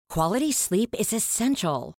Quality sleep is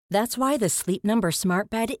essential. That's why the Sleep Number Smart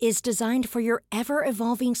Bed is designed for your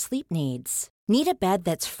ever-evolving sleep needs. Need a bed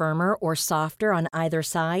that's firmer or softer on either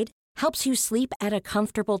side? Helps you sleep at a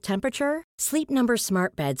comfortable temperature? Sleep Number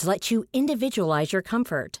Smart Beds let you individualize your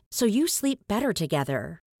comfort, so you sleep better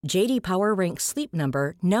together. J.D. Power ranks Sleep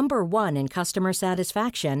Number number 1 in customer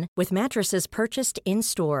satisfaction with mattresses purchased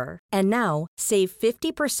in-store. And now, save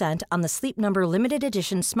 50% on the Sleep Number Limited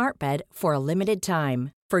Edition Smart Bed for a limited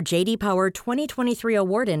time. For J.D. Power 2023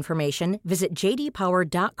 award information, visit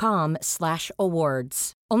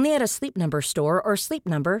jdpower.com/awards. Only at a Sleep Number store or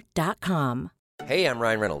sleepnumber.com. Hey, I'm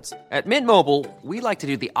Ryan Reynolds. At Mint Mobile, we like to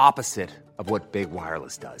do the opposite of what Big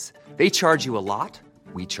Wireless does. They charge you a lot.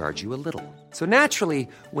 We charge you a little. So naturally,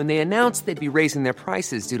 when they announced they'd be raising their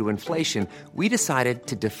prices due to inflation, we decided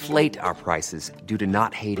to deflate our prices due to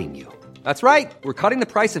not hating you. That's right. We're cutting the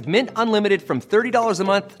price of Mint Unlimited from $30 a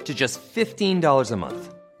month to just $15 a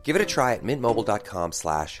month. Give it a try at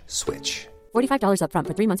mintmobile.com/switch. $45 up front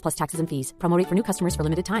for 3 months plus taxes and fees. Promo rate for new customers for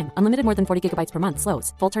limited time. Unlimited more than 40 gigabytes per month.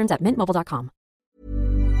 Slows full terms at mintmobile.com.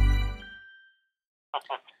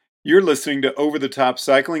 You're listening to Over the Top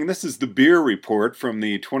Cycling. This is the Beer Report from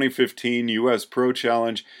the 2015 U.S. Pro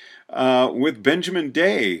Challenge with Benjamin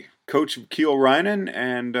Day, coach of Kiel Reinen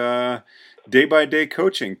and day-by-day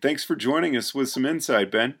coaching. Thanks for joining us with some insight,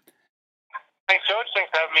 Ben. Thanks, George. Thanks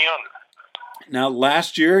for having me on. Now,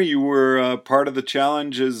 last year you were part of the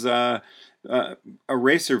challenge as a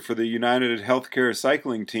racer for the United Healthcare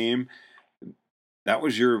cycling team. That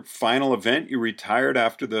was your final event. You retired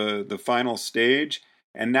after the final stage.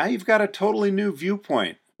 And now you've got a totally new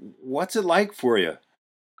viewpoint. What's it like for you?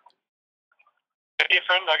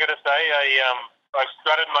 Different, I got to say. I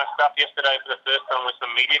started my stuff yesterday for the first time with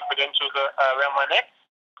some media credentials around my neck.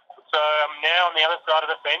 So I'm now on the other side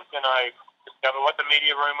of the fence, and I discovered what the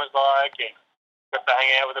media room was like, and got to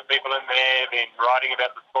hang out with the people in there, been writing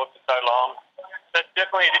about the sport for so long. So it's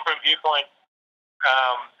definitely a different viewpoint.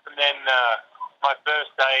 And then my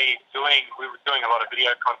first day we were doing a lot of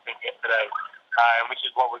video content yesterday, which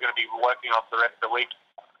is what we're going to be working on for the rest of the week.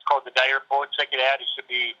 It's called The Day Report. Check it out. You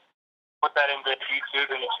should put that into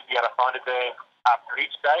YouTube, and you should be able to find it there. For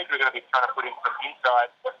each stage, we're going to be trying to put in some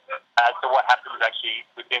insight as to what happens actually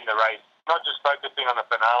within the race. Not just focusing on the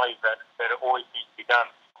finales that always needs to be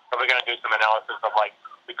done, but we're going to do some analysis of like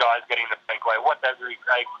the guys getting the takeaway. What does it really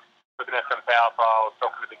take? Looking at some power files,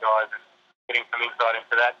 talking to the guys, and getting some insight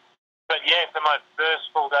into that. But yeah, so my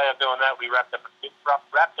first full day of doing that, we wrapped up at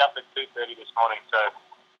 2:30 this morning. So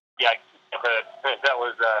yeah, that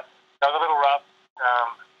was a little rough.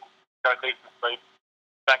 Got a decent sleep.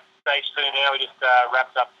 Back to stage 2 now. We just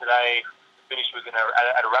wrapped up today. Finished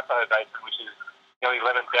at Arapaho Basin, which is nearly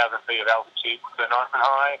 11,000 feet of altitude, so nice and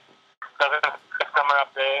high. So somewhere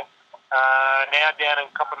up there. Now down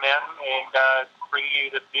in Copper Mountain, and bringing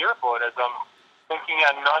you the beer report as I'm thinking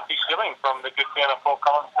a 90 shilling from the good town of Fort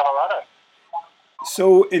Collins, Colorado.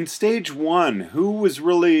 So in stage 1, who was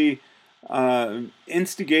really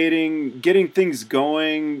instigating, getting things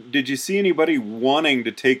going? Did you see anybody wanting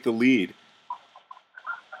to take the lead?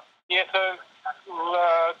 Yeah, so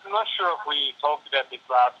I'm not sure if we talked about this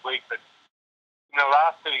last week, but in the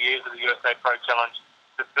last 2 years of the USA Pro Challenge,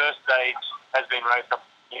 the first stage has been raced up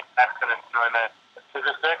in Aspen and Snowman. There's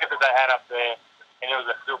a circuit that they had up there, and it was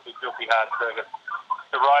a filthy hard circuit.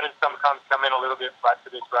 The riders sometimes come in a little bit flat to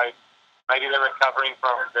this race. Maybe they're recovering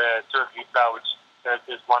from the Tour of Utah, which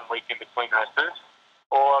there's 1 week in between those two.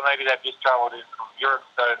 Or maybe they've just travelled in from Europe,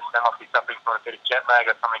 so they must be suffering from a bit of jet lag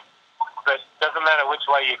or something. But it doesn't matter which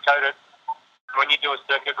way you code it. When you do a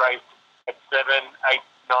circuit race at 7, 8,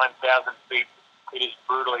 9,000 feet, it is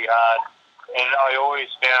brutally hard. And I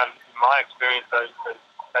always found, in my experience, those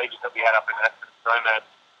stages that we had up in Aspen and Snowman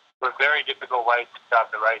were very difficult ways to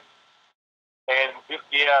start the race. And this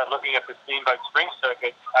year, looking at the Steamboat Springs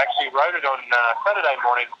circuit, I actually rode it on Saturday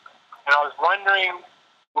morning, and I was wondering,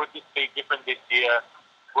 would this be different this year?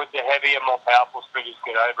 Would the heavier, more powerful sprinters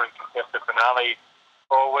get over and contest the finale?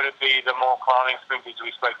 Or would it be the more climbing sprinters?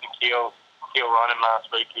 We spoke to Kiel Reinen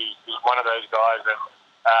last week. He's one of those guys, and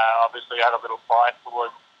obviously had a little fight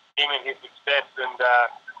towards him and his success. And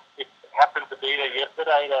it happened to be there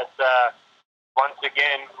yesterday that once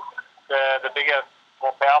again, the bigger,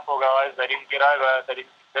 more powerful guys, they didn't get over, they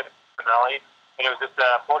didn't contest the finale, and it was just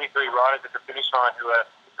 43 riders at the finish line who were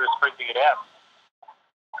sprinting it out.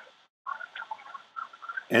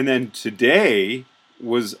 And then today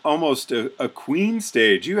was almost a queen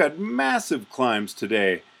stage. You had massive climbs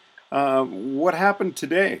today. What happened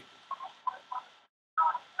today?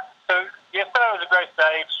 So yesterday was a great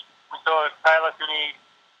stage. We saw Taylor Finney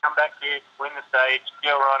come back here to win the stage.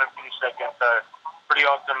 Kiel Reinen finished second, so pretty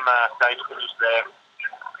awesome stage finish there.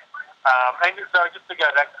 And so just to go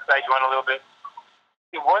back to stage one a little bit,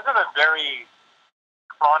 it wasn't a very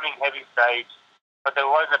climbing heavy stage, but there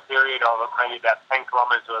was a period of maybe about 10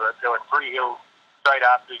 kilometres where there were 3 hills straight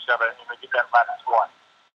after each other, and we did that lap twice.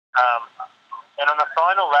 And on the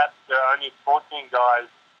final lap, there are only 14 guys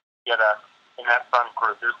together in that front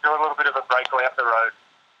group. There was still a little bit of a breakaway up the road,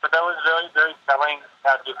 but that was very, very telling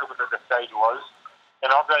how difficult the stage was. And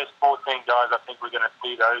of those 14 guys, I think we're going to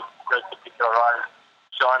see those particular riders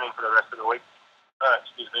shining for the rest of the week.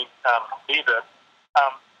 Either.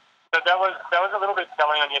 So that was a little bit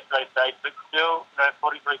telling on yesterday's stage, but still,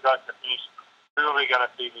 43 guys to finish. Who are we going to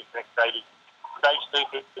see in these next stages? Stage 2,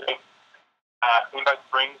 Steamboat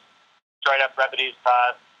Springs, straight up Rapid East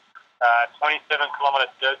Pass, 27-kilometre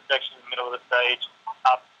dirt section in the middle of the stage,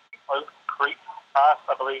 up Oak Creek Pass,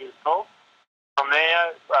 I believe it's called. From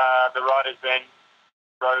there, the riders then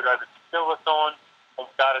rode over to Silverthorne and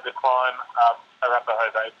started to climb up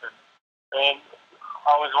Arapahoe Basin. And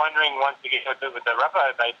I was wondering, once again, with the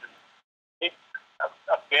Arapahoe Basin, it's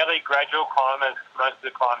a fairly gradual climb, as most of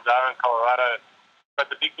the climbs are in Colorado,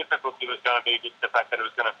 but the big difficulty was going to be just the fact that it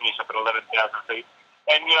was going to finish up at 11,000 feet.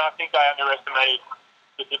 And, I think I underestimated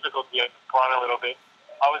the difficulty of climbing a little bit.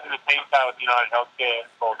 I was in the team car with United Healthcare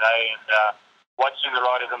all day, and watching the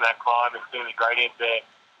riders on that climb and seeing the gradient there,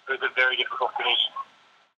 it was a very difficult finish.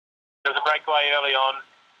 There was a breakaway early on.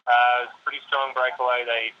 It was a pretty strong breakaway.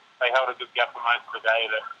 They held a good gap for most of the day.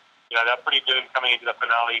 But, they're pretty doomed coming into the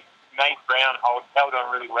finale. Nate Brown held on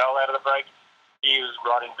really well out of the break. He was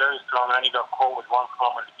riding very strong and only got caught with 1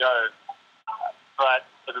 kilometre to go. But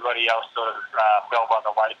everybody else sort of fell by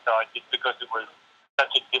the wayside just because it was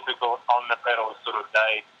such a difficult on-the-pedal sort of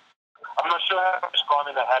day. I'm not sure how much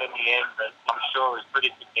climbing they had in the end, but I'm sure it was pretty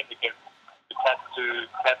significant. The Cat 2,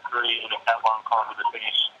 Cat 3, and the Cat 1 climb to the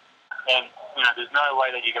finish. And, there's no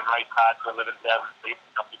way that you can race hard to 11,000 feet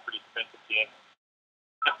and not be pretty spent at the end.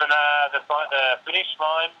 The finish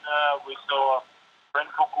line, we saw Brent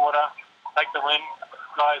Cookwater take the win.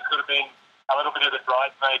 Guys sort of been a little bit of the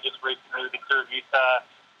bridesmaid just recently with the Tour of Utah.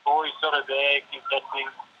 Always sort of there, contesting,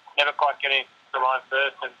 never quite getting to the line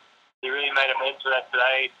first, and he really made amends for that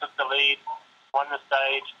today. Took the lead, won the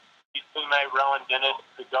stage. His teammate Rowan Dennis,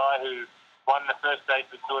 the guy who won the first stage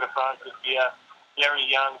of the Tour de France this year, very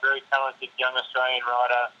young, very talented young Australian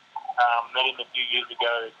rider. Met him a few years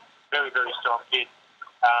ago. Very, very strong kid.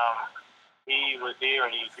 He was here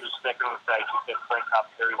and he was second on the stage. He set Brent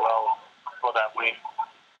up very well for that win.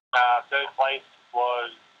 Third place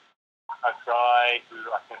was a guy who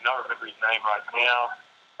I cannot remember his name right now.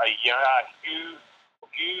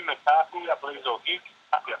 Hugh McCarthy, I believe, or Hugh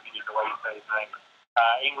McCarthy, I think is the way you say his name.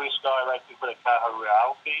 English guy racing for the Caja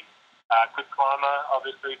Rural team. Good climber,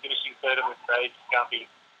 obviously, finishing third on the stage. Can't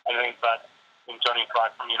be anything but Johnny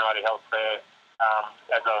Clark from United Healthcare.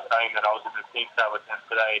 As I was saying that I was in the team car with them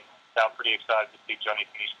today, they were pretty excited to see Johnny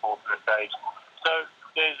finish fourth on the stage. So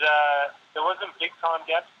there wasn't big time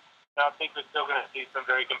gaps. And I think we're still going to see some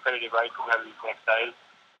very competitive racing over these next days.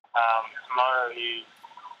 Tomorrow is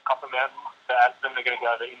Copper Mountain to Aspen. They're going to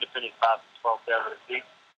go to independent pass at 12,000 feet.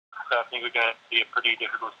 So I think we're going to see a pretty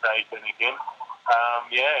difficult stage then again.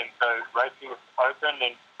 And so racing is open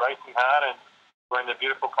and racing hard, and we're in the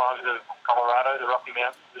beautiful climbs of Colorado, the Rocky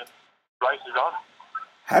Mountains, and race is on.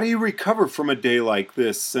 How do you recover from a day like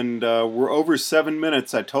this? And we're over 7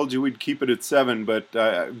 minutes. I told you we'd keep it at 7, but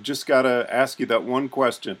I just got to ask you that one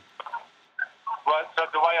question. Well, so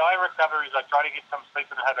the way I recover is I try to get some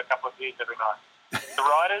sleep and have a couple of beers every night. The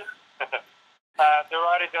riders,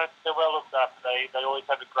 they're well looked after. They always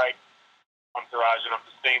have a great entourage, and I'm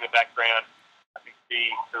just seeing the background. I think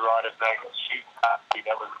the rider's name was Hugh Carthy.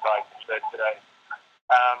 That was the guy who said today.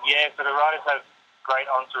 So the riders have great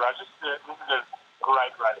entourage. This is a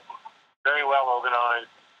great race. Very well organised.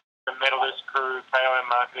 The medalist crew, KOM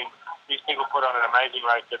marketing, these people put on an amazing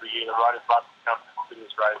race every year. The riders love to come to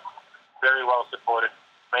this race. Very well supported.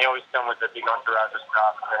 They always come with a big entourage of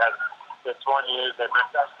staff. They have the Swan years, they've been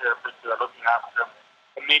up there, they're looking after them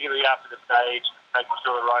immediately after the stage, making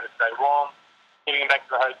sure the riders stay warm, getting them back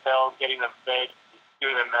to the hotel, getting them fed,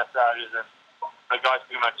 giving them massages, and the guys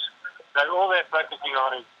pretty much, all they're focusing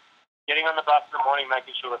on is getting on the bus in the morning,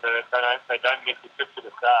 making sure that they don't miss the trip to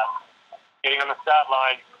the start. Getting on the start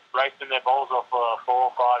line, racing their balls off for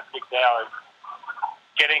 4, 5, 6 hours.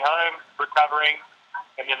 Getting home, recovering,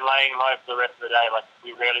 and then laying low for the rest of the day. Like,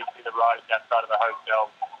 we rarely see the riders outside of the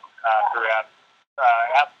hotel throughout,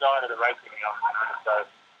 outside of the racing. So,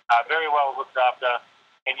 very well looked after.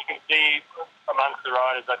 And you can see amongst the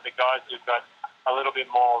riders, like the guys who've got a little bit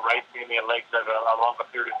more racing in their legs over a longer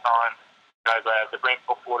period of time. The Brent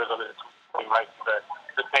Cookwaters or the been racing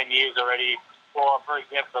for 10 years already. Or, for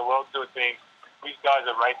example, the World Tour team, these guys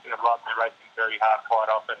are racing a lot and they're racing very hard quite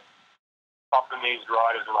often. Often these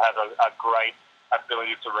riders will have a great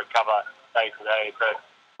ability to recover day to day. So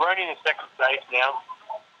we're only in the second stage now.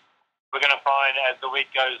 We're going to find as the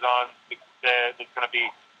week goes on, there's going to be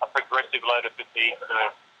a progressive load of fatigue. So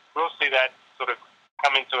we'll see that sort of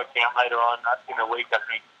come into account later on in the week, I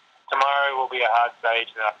think. Tomorrow will be a hard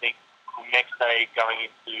stage, and I think the next day going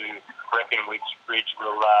into Breckenridge Ridge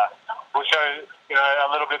will show a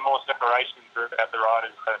little bit more separation throughout the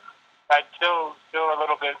riders. So it's still a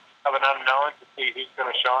little bit of an unknown to see who's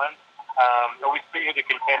going to shine. We see who the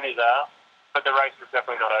contenders are, but the race is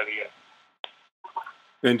definitely not over yet.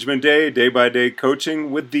 Benjamin Day, day-by-day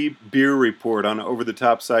coaching with the Beer Report on Over the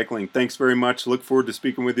Top Cycling. Thanks very much. Look forward to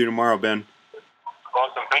speaking with you tomorrow, Ben.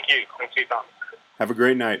 Awesome. Thank you. Thanks for your time. Have a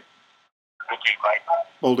great night. Thank you. Bye.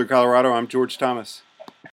 Boulder, Colorado, I'm George Thomas.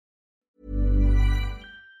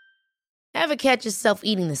 Ever catch yourself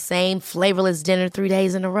eating the same flavorless dinner 3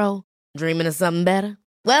 days in a row? Dreaming of something better?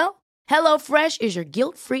 Well, HelloFresh is your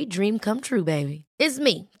guilt-free dream come true, baby. It's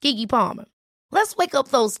me, Keke Palmer. Let's wake up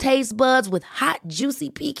those taste buds with hot, juicy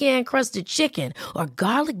pecan-crusted chicken or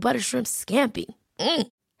garlic butter shrimp scampi.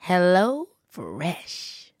 Hello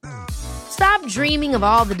Fresh. Stop dreaming of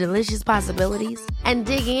all the delicious possibilities and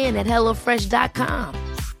dig in at HelloFresh.com.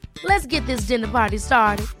 Let's get this dinner party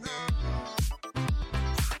started.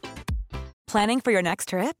 Planning for your next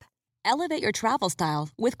trip? Elevate your travel style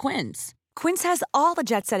with Quince. Quince has all the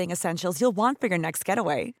jet-setting essentials you'll want for your next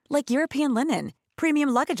getaway, like European linen, premium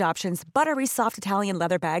luggage options, buttery soft Italian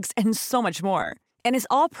leather bags, and so much more. And is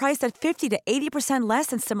all priced at 50 to 80% less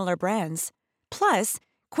than similar brands. Plus,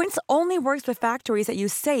 Quince only works with factories that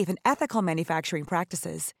use safe and ethical manufacturing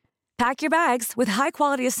practices. Pack your bags with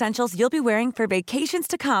high-quality essentials you'll be wearing for vacations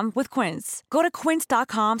to come with Quince. Go to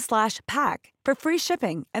quince.com/pack for free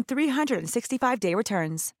shipping and 365-day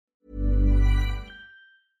returns.